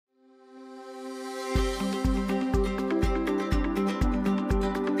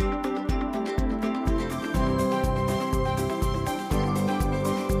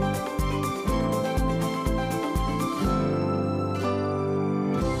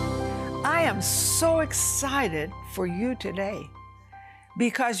am so excited for you today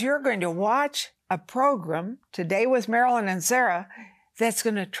because you're going to watch a program today with Marilyn and Sarah that's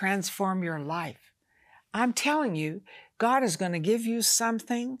going to transform your life. I'm telling you, God is going to give you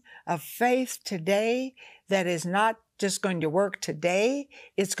something of faith today that is not just going to work today.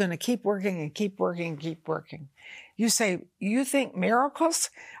 It's going to keep working and keep working and keep working. You say, you think miracles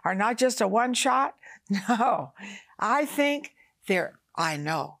are not just a one shot? No, I think I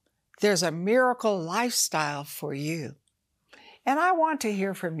know there's a miracle lifestyle for you. And I want to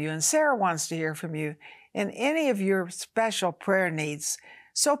hear from you, and Sarah wants to hear from you in any of your special prayer needs.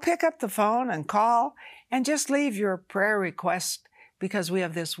 So pick up the phone and call and just leave your prayer request, because we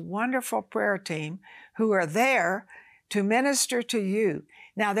have this wonderful prayer team who are there to minister to you.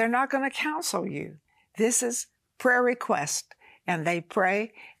 Now, they're not going to counsel you. This is prayer request, and they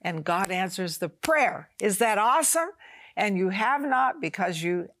pray, and God answers the prayer. Is that awesome? And you have not because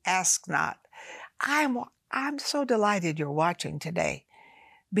you ask not. I'm so delighted you're watching today,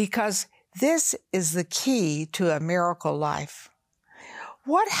 because this is the key to a miracle life.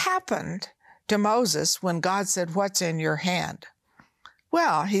 What happened to Moses when God said, "What's in your hand?"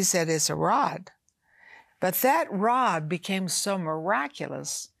 Well, he said, "It's a rod." But that rod became so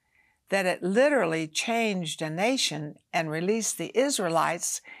miraculous that it literally changed a nation and released the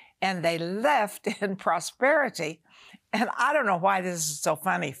Israelites, and they left in prosperity. And I don't know why this is so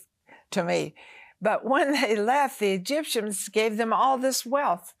funny to me, but when they left, the Egyptians gave them all this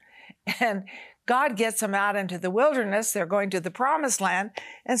wealth. And God gets them out into the wilderness. They're going to the promised land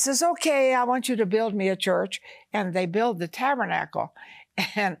and says, "Okay, I want you to build me a church." And they build the tabernacle.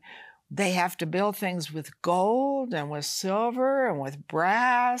 And they have to build things with gold and with silver and with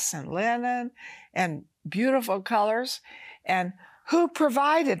brass and linen and beautiful colors. And who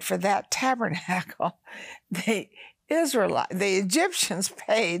provided for that tabernacle? The Egyptians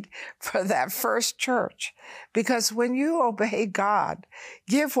paid for that first church, because when you obey God,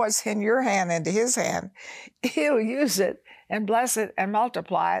 give what's in your hand into His hand, He'll use it and bless it and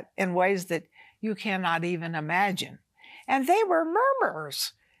multiply it in ways that you cannot even imagine. And they were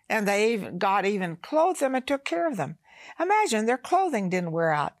murmurers, and God even clothed them and took care of them. Imagine their clothing didn't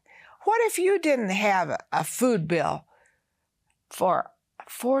wear out. What if you didn't have a food bill for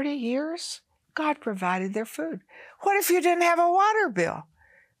 40 years? God provided their food. What if you didn't have a water bill?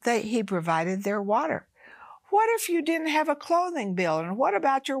 He provided their water. What if you didn't have a clothing bill? And what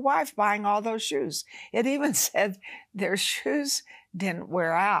about your wife buying all those shoes? It even said their shoes didn't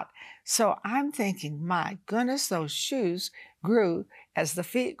wear out. So I'm thinking, my goodness, those shoes grew as the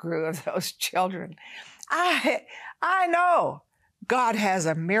feet grew of those children. I know God has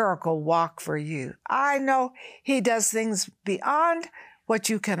a miracle walk for you. I know He does things beyond what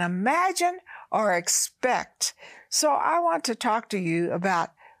you can imagine or expect. So I want to talk to you about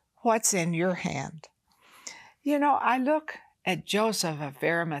what's in your hand. You know, I look at Joseph of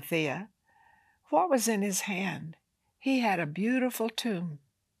Arimathea. What was in his hand? He had a beautiful tomb.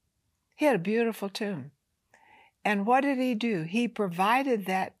 He had a beautiful tomb. And what did he do? He provided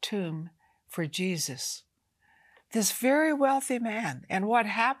that tomb for Jesus, this very wealthy man. And what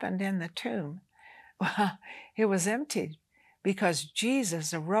happened in the tomb? Well, it was emptied, because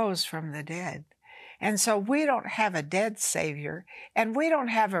Jesus arose from the dead. And so we don't have a dead Savior, and we don't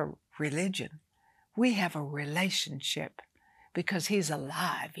have a religion. We have a relationship, because He's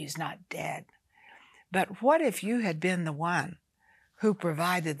alive. He's not dead. But what if you had been the one who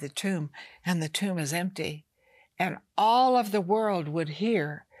provided the tomb, and the tomb is empty, and all of the world would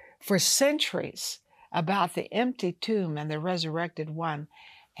hear for centuries about the empty tomb and the resurrected one,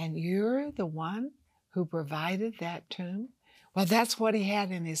 and you're the one who provided that tomb? Well, that's what He had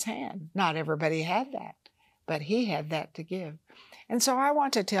in His hand. Not everybody had that, but He had that to give. And so I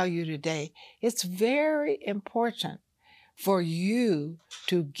want to tell you today, it's very important for you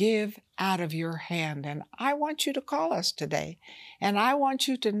to give out of your hand. And I want you to call us today, and I want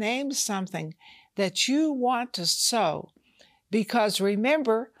you to name something that you want to sow, because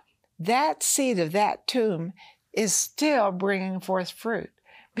remember, that seed of that tomb is still bringing forth fruit,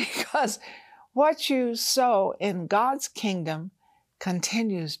 because what you sow in God's kingdom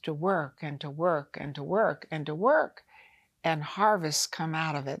continues to work and to work and to work and to work, and harvests come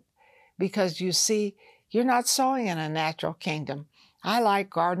out of it. Because you see, you're not sowing in a natural kingdom. I like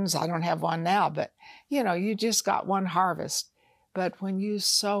gardens. I don't have one now, but you just got one harvest. But when you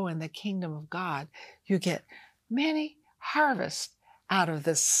sow in the kingdom of God, you get many harvests out of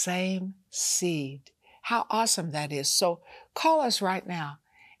the same seed. How awesome that is. So call us right now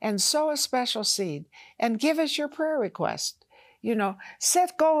and sow a special seed and give us your prayer request.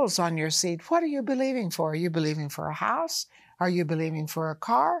 Set goals on your seed. What are you believing for? Are you believing for a house? Are you believing for a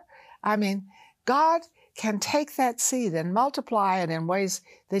car? I mean, God can take that seed and multiply it in ways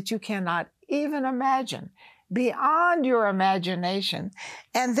that you cannot even imagine, beyond your imagination.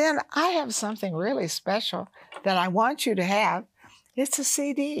 And then I have something really special that I want you to have. It's a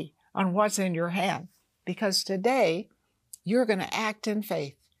CD on what's in your hand, because today you're going to act in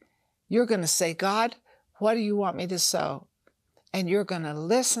faith. You're going to say, God, what do you want me to sow? And you're going to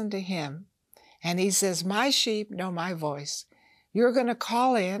listen to him. And he says, my sheep know my voice. You're going to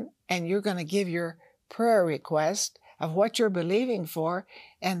call in and you're going to give your prayer request of what you're believing for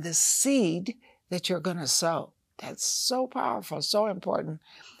and the seed that you're going to sow. That's so powerful, so important.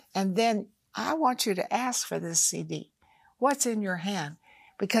 And then I want you to ask for this CD. What's in your hand?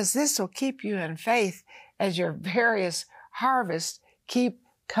 Because this will keep you in faith as your various harvests keep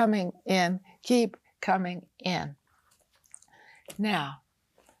coming in, keep coming in. Now,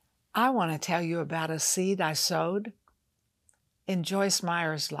 I want to tell you about a seed I sowed in Joyce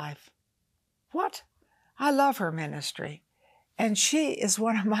Meyer's life. What? I love her ministry, and she is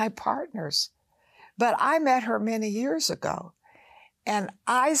one of my partners. But I met her many years ago, and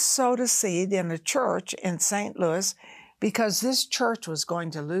I sowed a seed in a church in St. Louis because this church was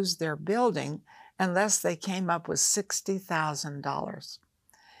going to lose their building unless they came up with $60,000.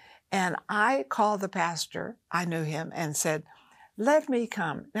 And I called the pastor, I knew him, and said, let me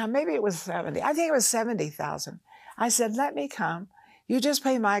come. Now, maybe it was 70. I think it was 70,000. I said, let me come. You just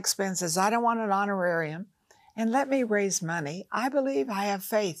pay my expenses. I don't want an honorarium. And let me raise money. I believe I have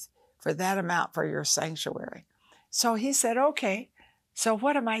faith for that amount for your sanctuary. So he said, okay. So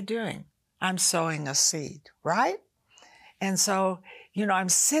what am I doing? I'm sowing a seed, right? And so, I'm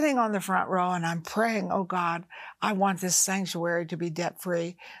sitting on the front row and I'm praying, oh God, I want this sanctuary to be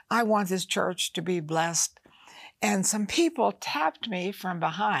debt-free. I want this church to be blessed. And some people tapped me from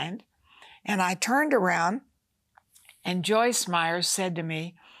behind, and I turned around, and Joyce Meyer said to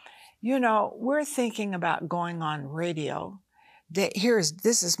me, we're thinking about going on radio.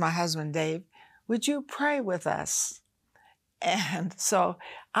 This is my husband, Dave. Would you pray with us? And so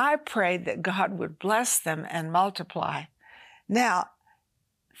I prayed that God would bless them and multiply. Now,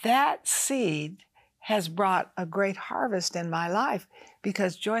 that seed has brought a great harvest in my life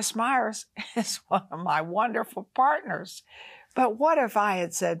because Joyce Myers is one of my wonderful partners. But what if I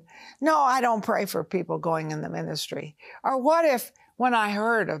had said, no, I don't pray for people going in the ministry? Or what if when I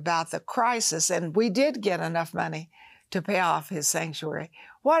heard about the crisis and we did get enough money to pay off his sanctuary,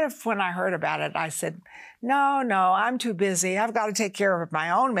 what if when I heard about it, I said, no, I'm too busy. I've got to take care of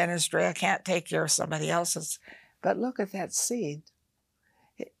my own ministry. I can't take care of somebody else's. But look at that seed.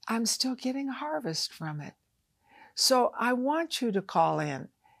 I'm still getting a harvest from it. So I want you to call in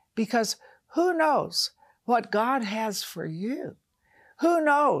because who knows what God has for you? Who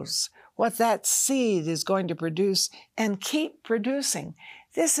knows what that seed is going to produce and keep producing?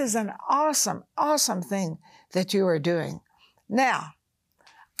 This is an awesome, awesome thing that you are doing. Now,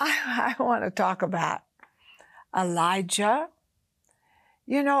 I want to talk about Elijah.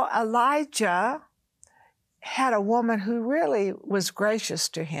 Elijah had a woman who really was gracious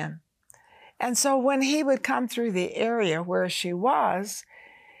to him. And so when he would come through the area where she would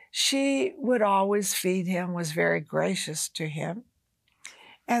always feed him, was very gracious to him.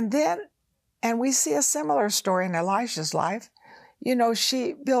 And we see a similar story in Elisha's life.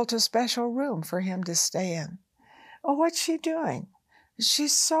 She built a special room for him to stay in. Oh, what's she doing?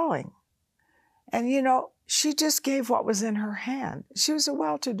 She's sewing. And, she just gave what was in her hand. She was a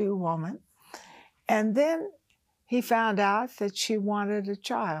well-to-do woman. And then he found out that she wanted a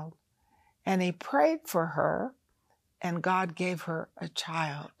child. And he prayed for her, and God gave her a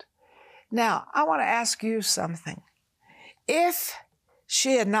child. Now, I want to ask you something. If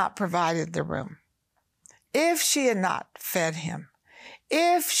she had not provided the room, if she had not fed him,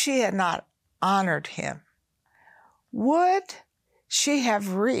 if she had not honored him, would she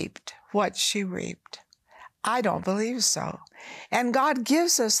have reaped what she reaped? I don't believe so. And God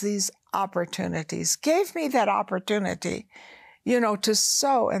gives us these opportunities, gave me that opportunity, to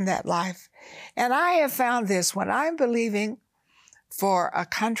sow in that life. And I have found this when I'm believing for a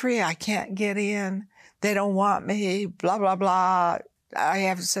country I can't get in, they don't want me, blah, blah, blah, I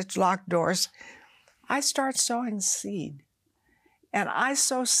have such locked doors, I start sowing seed. And I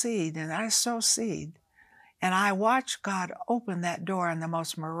sow seed and I sow seed. And I watch God open that door in the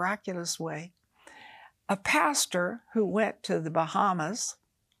most miraculous way. A pastor who went to the Bahamas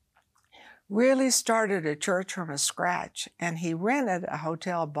really started a church from scratch, and he rented a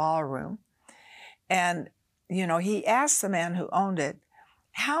hotel ballroom. And, he asked the man who owned it,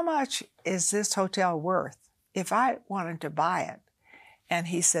 how much is this hotel worth if I wanted to buy it? And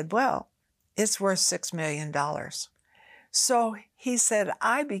he said, well, it's worth $6 million. So he said,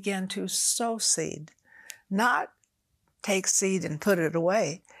 I began to sow seed, not take seed and put it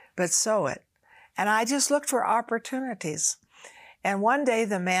away, but sow it. And I just looked for opportunities. And one day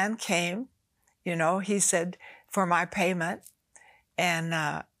the man came, he said, for my payment.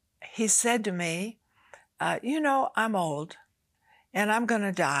 And he said to me, I'm old and I'm going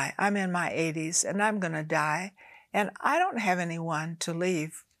to die. I'm in my 80s and I'm going to die. And I don't have anyone to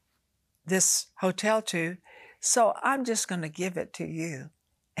leave this hotel to, so I'm just going to give it to you.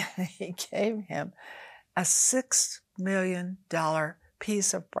 And he gave him a $6 million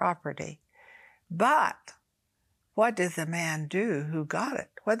piece of property. But what did the man do who got it?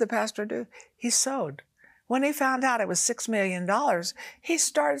 What did the pastor do? He sowed. When he found out it was $6 million, he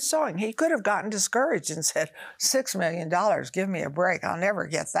started sowing. He could have gotten discouraged and said, $6 million, give me a break. I'll never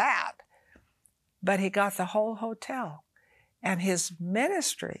get that. But he got the whole hotel. And his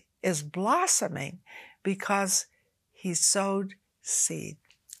ministry is blossoming because he sowed seed.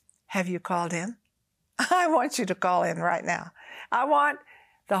 Have you called in? I want you to call in right now. I want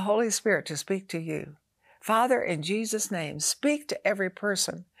the Holy Spirit to speak to you. Father, in Jesus' name, speak to every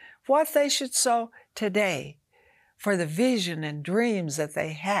person what they should sow today for the vision and dreams that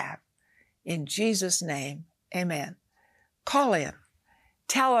they have. In Jesus' name, amen. Call in.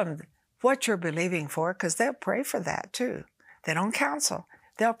 Tell them what you're believing for, because they'll pray for that too. They don't counsel.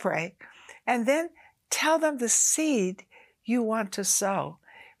 They'll pray. And then tell them the seed you want to sow,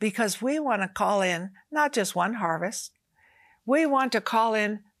 because we want to call in not just one harvest. We want to call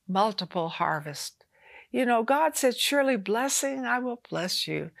in multiple harvests. God said, surely blessing, I will bless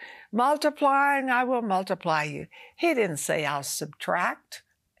you. Multiplying, I will multiply you. He didn't say I'll subtract.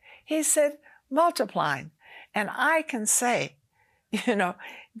 He said multiplying. And I can say,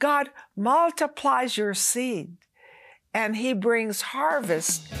 God multiplies your seed and he brings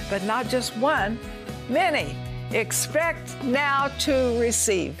harvest, but not just one, many. Expect now to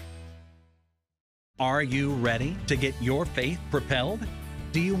receive. Are you ready to get your faith propelled?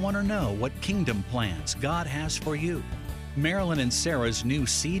 Do you want to know what kingdom plans God has for you? Marilyn and Sarah's new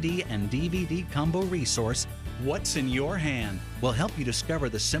CD and DVD combo resource, What's in Your Hand, will help you discover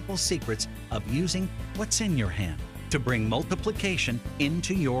the simple secrets of using what's in your hand to bring multiplication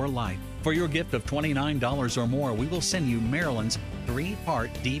into your life. For your gift of $29 or more, we will send you Marilyn's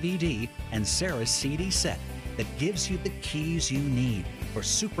 3-part DVD and Sarah's CD set that gives you the keys you need for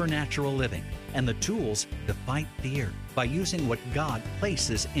supernatural living and the tools to fight fear by using what God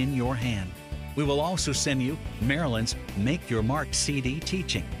places in your hand. We will also send you Marilyn's Make Your Mark CD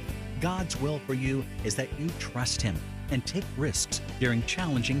teaching. God's will for you is that you trust Him and take risks during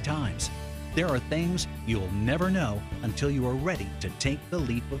challenging times. There are things you'll never know until you are ready to take the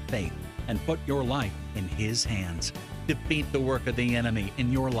leap of faith and put your life in His hands. Defeat the work of the enemy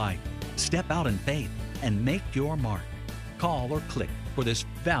in your life. Step out in faith and make your mark. Call or click for this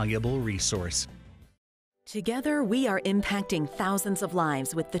valuable resource. Together, we are impacting thousands of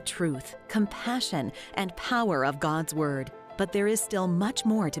lives with the truth, compassion, and power of God's Word. But there is still much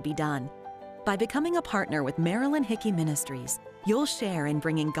more to be done. By becoming a partner with Marilyn Hickey Ministries, you'll share in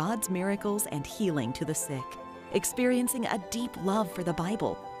bringing God's miracles and healing to the sick, experiencing a deep love for the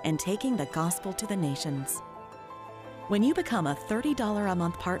Bible, and taking the gospel to the nations. When you become a $30 a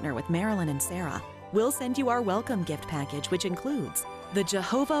month partner with Marilyn and Sarah, we'll send you our welcome gift package, which includes the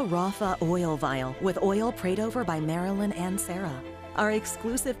Jehovah Rapha oil vial with oil prayed over by Marilyn and Sarah, our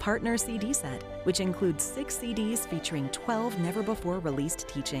exclusive partner CD set, which includes 6 CDs featuring 12 never-before-released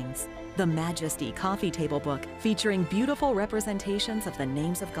teachings, the Majesty Coffee Table Book featuring beautiful representations of the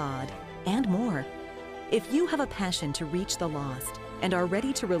names of God, and more. If you have a passion to reach the lost and are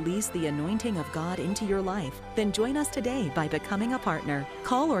ready to release the anointing of God into your life, then join us today by becoming a partner.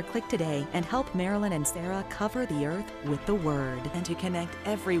 Call or click today and help Marilyn and Sarah cover the earth with the Word and to connect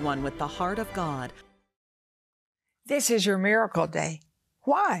everyone with the heart of God. This is your miracle day.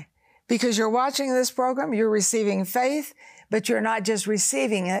 Why? Because you're watching this program, you're receiving faith, but you're not just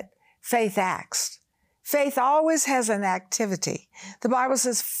receiving it, faith acts. Faith always has an activity. The Bible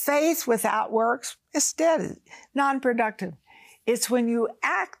says faith without works is dead, non-productive. It's when you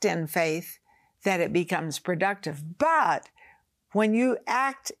act in faith that it becomes productive. But when you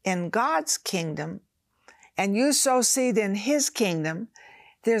act in God's kingdom and you sow seed in His kingdom,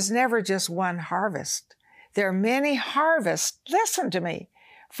 there's never just one harvest. There are many harvests, listen to me,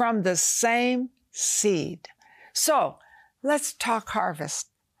 from the same seed. So let's talk harvest.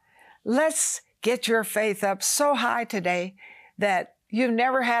 Let's get your faith up so high today that you've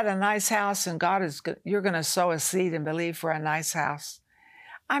never had a nice house and you're going to sow a seed and believe for a nice house.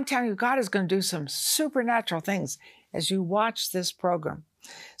 I'm telling you, God is going to do some supernatural things as you watch this program.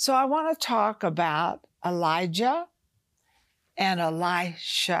 So I want to talk about Elijah and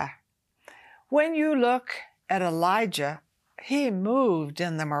Elisha. When you look at Elijah, he moved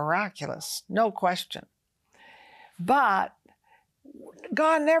in the miraculous, no question. But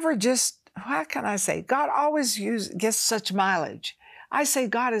God never just, how can I say, God always gets such mileage. I say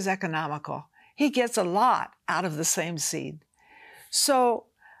God is economical. He gets a lot out of the same seed. So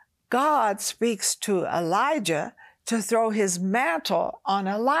God speaks to Elijah to throw his mantle on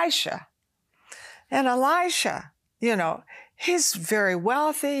Elisha. And Elisha, he's very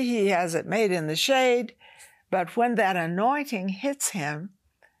wealthy. He has it made in the shade. But when that anointing hits him,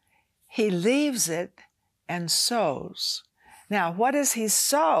 he leaves it and sows. Now, what does he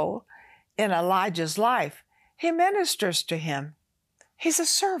sow in Elijah's life? He ministers to him. He's a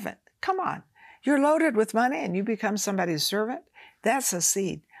servant. Come on. You're loaded with money and you become somebody's servant? That's a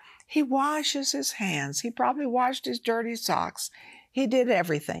seed. He washes his hands. He probably washed his dirty socks. He did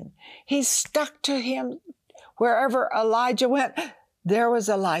everything. He stuck to him. Wherever Elijah went, there was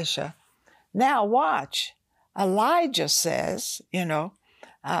Elisha. Now watch. Elijah says,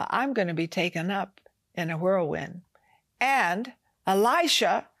 I'm going to be taken up in a whirlwind. And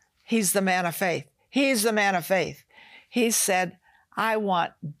Elisha, he's the man of faith. He's the man of faith. He said, I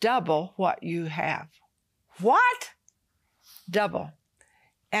want double what you have. What? Double.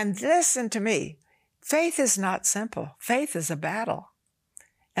 And listen to me. Faith is not simple. Faith is a battle.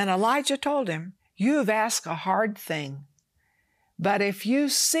 And Elijah told him, you've asked a hard thing. But if you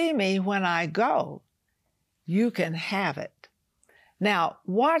see me when I go, you can have it. Now,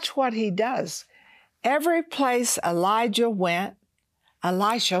 watch what he does. Every place Elijah went,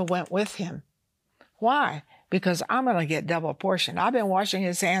 Elisha went with him. Why? Because I'm going to get double portion. I've been washing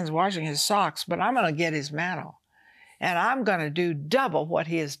his hands, washing his socks, but I'm going to get his mantle. And I'm going to do double what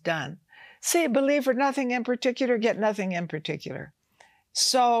he has done. See, believe for nothing in particular, get nothing in particular.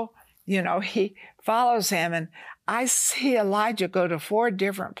 So, he follows him. And I see Elijah go to 4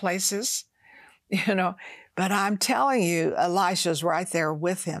 different places, but I'm telling you, Elisha's right there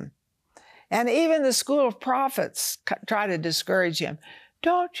with him. And even the school of prophets try to discourage him.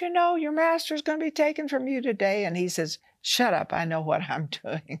 Don't you know your master's going to be taken from you today? And he says, shut up, I know what I'm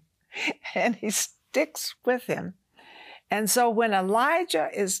doing. And he sticks with him. And so when Elijah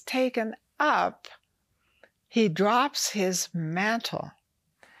is taken up, he drops his mantle.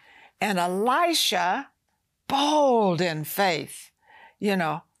 And Elisha, bold in faith,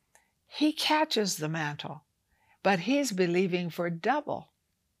 he catches the mantle, but he's believing for double.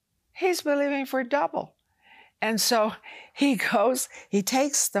 He's believing for double. And so he goes, he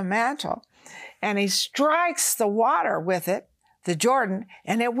takes the mantle and he strikes the water with it, the Jordan,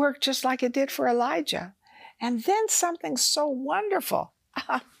 and it worked just like it did for Elijah. And then something so wonderful.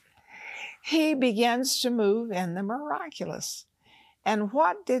 He begins to move in the miraculous. And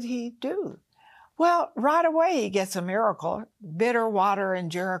what did he do? Well, right away he gets a miracle. Bitter water in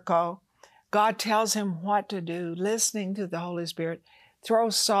Jericho. God tells him what to do, listening to the Holy Spirit.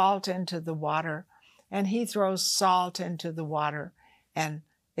 Throw salt into the water. And he throws salt into the water, and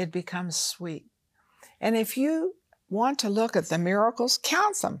it becomes sweet. And if you want to look at the miracles,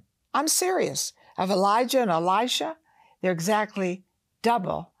 count them. I'm serious. Of Elijah and Elisha, they're exactly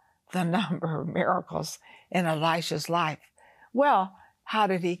double the number of miracles in Elisha's life. Well, how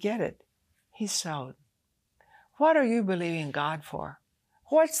did he get it? He sowed. What are you believing God for?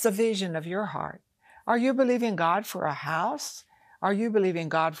 What's the vision of your heart? Are you believing God for a house? Are you believing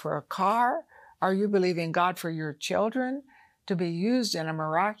God for a car? Are you believing God for your children to be used in a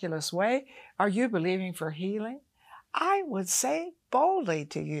miraculous way? Are you believing for healing? I would say boldly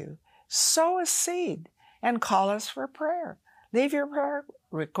to you, sow a seed and call us for prayer. Leave your prayer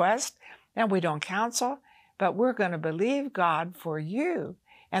request, and we don't counsel, but we're going to believe God for you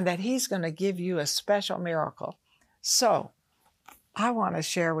and that He's going to give you a special miracle. So I want to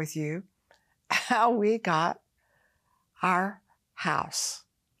share with you how we got our house,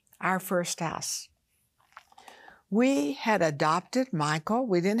 our first house. We had adopted Michael.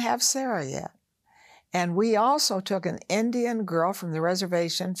 We didn't have Sarah yet. And we also took an Indian girl from the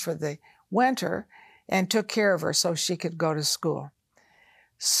reservation for the winter and took care of her so she could go to school.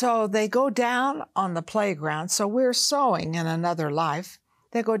 So they go down on the playground. So we're sewing in another life.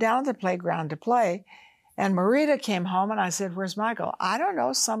 They go down to the playground to play. And Marita came home and I said, "Where's Michael?" "I don't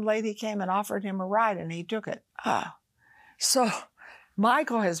know. Some lady came and offered him a ride and he took it." So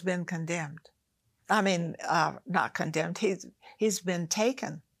Michael has been condemned. I mean, not condemned. He's been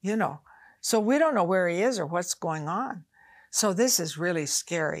taken, you know. So we don't know where he is or what's going on. So this is really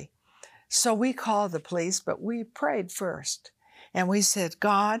scary. So we called the police, but we prayed first. And we said,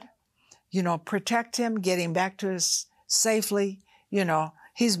 "God, you know, protect him, get him back to us safely. You know,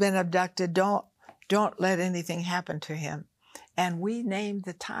 he's been abducted. Don't let anything happen to him." And we named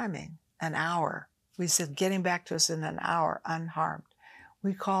the timing an hour. We said, getting back to us in an hour, unharmed.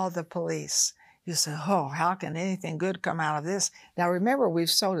 We called the police. You say, oh, how can anything good come out of this? Now remember, we've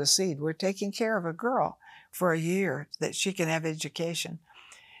sowed a seed. We're taking care of a girl for a year that she can have education.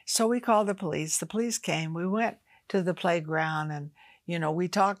 So we called the police. The police came. We went to the playground and, we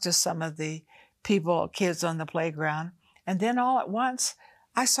talked to some of the kids on the playground. And then all at once,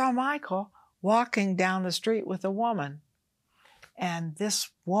 I saw Michael walking down the street with a woman. And this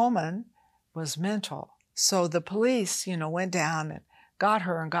woman was mental. So the police, went down and got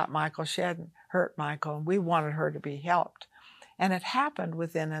her and got Michael. She hadn't hurt Michael, and we wanted her to be helped. And it happened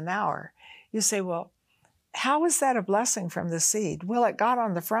within an hour. You say, well, how was that a blessing from the seed? Well, it got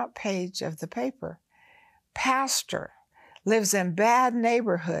on the front page of the paper. Pastor lives in bad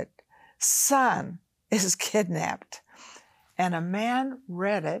neighborhood. Son is kidnapped. And a man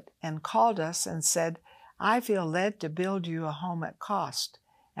read it and called us and said, I feel led to build you a home at cost.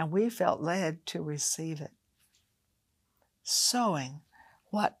 And we felt led to receive it. Sowing,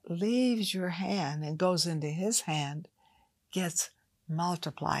 what leaves your hand and goes into his hand gets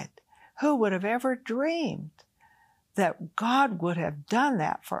multiplied. Who would have ever dreamed that God would have done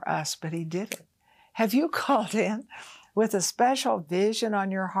that for us, but he did it? Have you called in with a special vision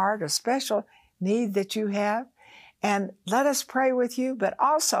on your heart, a special need that you have? And let us pray with you, but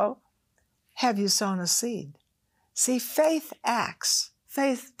also, have you sown a seed? See, faith acts.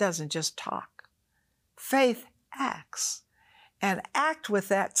 Faith doesn't just talk. Faith acts. And act with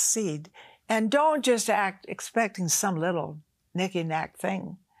that seed. And don't just act expecting some little nicky-nack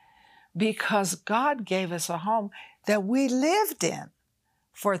thing. Because God gave us a home that we lived in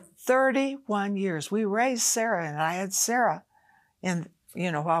for 31 years. We raised Sarah, and I had Sarah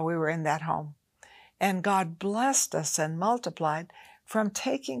while we were in that home. And God blessed us and multiplied from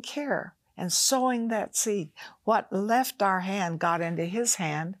taking care and sowing that seed. What left our hand got into his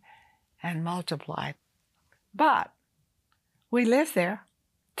hand and multiplied. But we lived there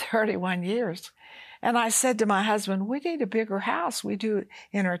 31 years. And I said to my husband, we need a bigger house. We do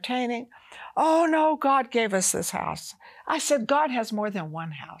entertaining. Oh, no, God gave us this house. I said, God has more than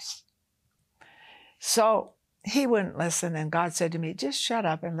one house. So he wouldn't listen, and God said to me, just shut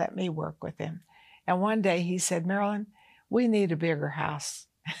up and let me work with him. And one day he said, Marilyn, we need a bigger house.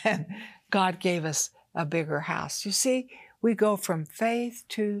 And God gave us a bigger house. You see, we go from faith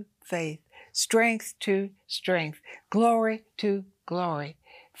to faith, strength to strength, glory to glory.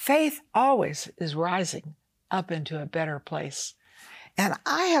 Faith always is rising up into a better place. And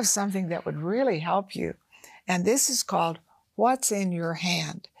I have something that would really help you. And this is called What's in Your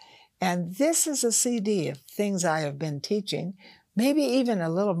Hand. And this is a CD of things I have been teaching, maybe even a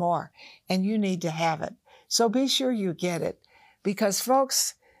little more, and you need to have it. So be sure you get it. Because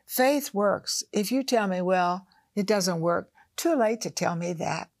folks, faith works. If you tell me, well, it doesn't work, too late to tell me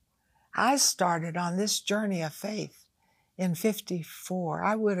that. I started on this journey of faith in 54.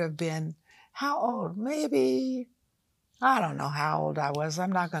 I would have been, how old? Maybe, I don't know how old I was.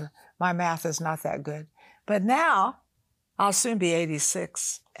 My math is not that good. But now, I'll soon be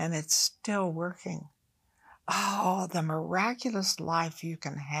 86, and it's still working. Oh, the miraculous life you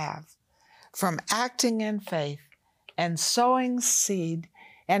can have from acting in faith and sowing seed,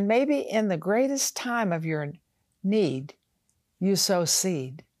 and maybe in the greatest time of your need, you sow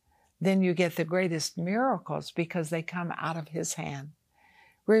seed. Then you get the greatest miracles because they come out of his hand.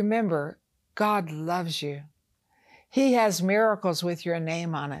 Remember, God loves you. He has miracles with your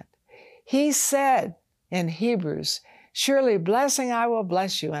name on it. He said in Hebrews, surely blessing I will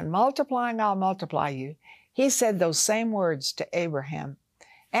bless you, and multiplying I'll multiply you. He said those same words to Abraham.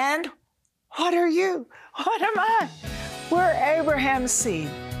 And what are you? What am I? We're Abraham's seed.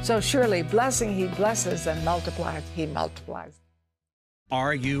 So surely blessing he blesses, and multiplies he multiplies.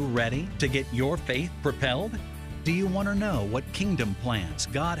 Are you ready to get your faith propelled? Do you want to know what kingdom plans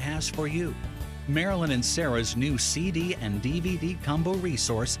God has for you? Marilyn and Sarah's new CD and DVD combo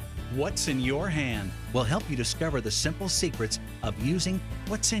resource, What's in Your Hand, will help you discover the simple secrets of using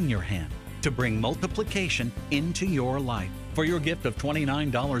what's in your hand to bring multiplication into your life. For your gift of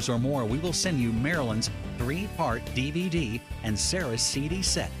 $29 or more, we will send you Marilyn's 3-part DVD and Sarah's CD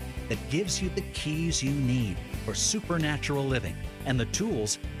set that gives you the keys you need for supernatural living and the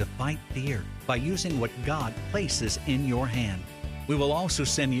tools to fight fear by using what God places in your hand. We will also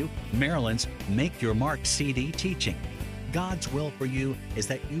send you Marilyn's Make Your Mark CD teaching. God's will for you is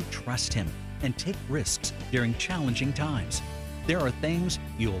that you trust Him and take risks during challenging times. There are things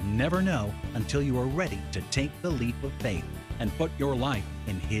you'll never know until you are ready to take the leap of faith and put your life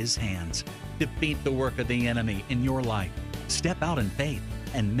in His hands. Defeat the work of the enemy in your life. Step out in faith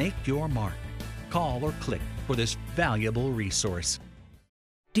and make your mark. Call or click for this valuable resource.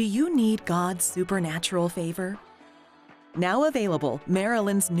 Do you need God's supernatural favor? Now available,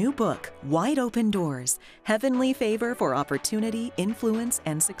 Marilyn's new book, Wide Open Doors, Heavenly Favor for Opportunity, Influence,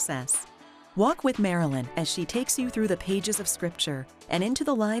 and Success. Walk with Marilyn as she takes you through the pages of Scripture and into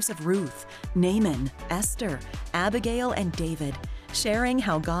the lives of Ruth, Naaman, Esther, Abigail, and David, sharing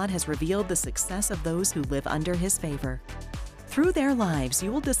how God has revealed the success of those who live under His favor. Through their lives, you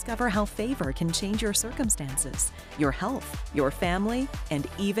will discover how favor can change your circumstances, your health, your family, and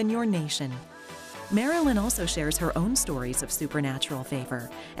even your nation. Marilyn also shares her own stories of supernatural favor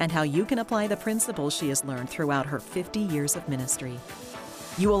and how you can apply the principles she has learned throughout her 50 years of ministry.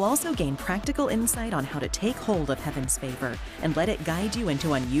 You will also gain practical insight on how to take hold of heaven's favor and let it guide you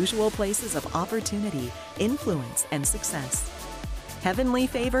into unusual places of opportunity, influence, and success. Heavenly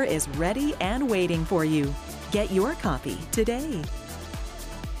Favor is ready and waiting for you. Get your copy today.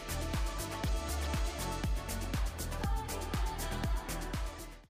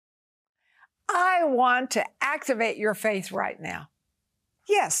 I want to activate your faith right now.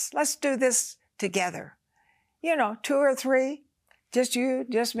 Yes, let's do this together. 2 or 3, just you,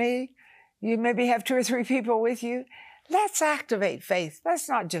 just me. You maybe have 2 or 3 people with you. Let's activate faith. Let's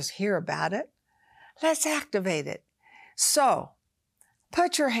not just hear about it. Let's activate it. So,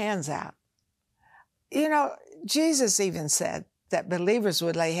 put your hands out. Jesus even said that believers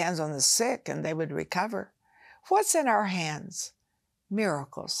would lay hands on the sick and they would recover. What's in our hands?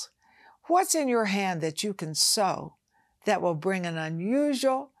 Miracles. What's in your hand that you can sow that will bring an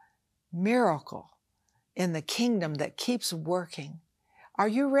unusual miracle in the kingdom that keeps working? Are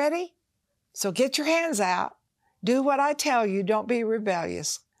you ready? So get your hands out. Do what I tell you. Don't be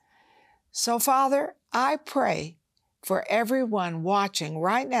rebellious. So, Father, I pray for everyone watching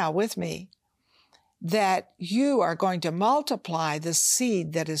right now with me that you are going to multiply the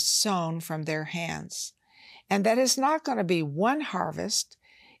seed that is sown from their hands. And that it's not going to be one harvest.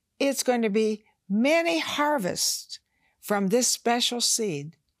 It's going to be many harvests from this special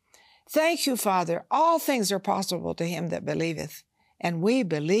seed. Thank you, Father. All things are possible to him that believeth. And we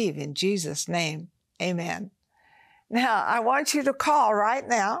believe in Jesus' name. Amen. Now, I want you to call right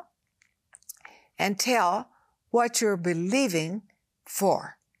now and tell what you're believing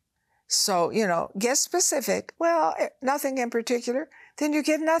for. So, get specific. Well, nothing in particular. Then you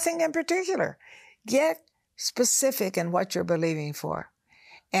get nothing in particular. Get specific in what you're believing for.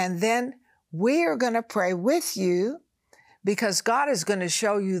 And then we are going to pray with you because God is going to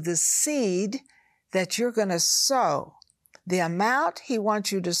show you the seed that you're going to sow, the amount he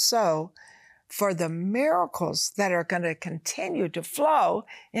wants you to sow for the miracles that are going to continue to flow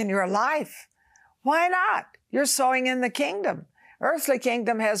in your life. Why not? You're sowing in the kingdom. Earthly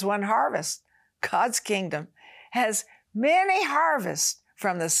kingdom has one harvest. God's kingdom has many harvests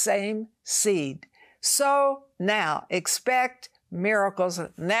from the same seed. So now, expect miracles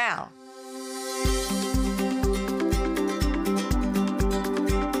now.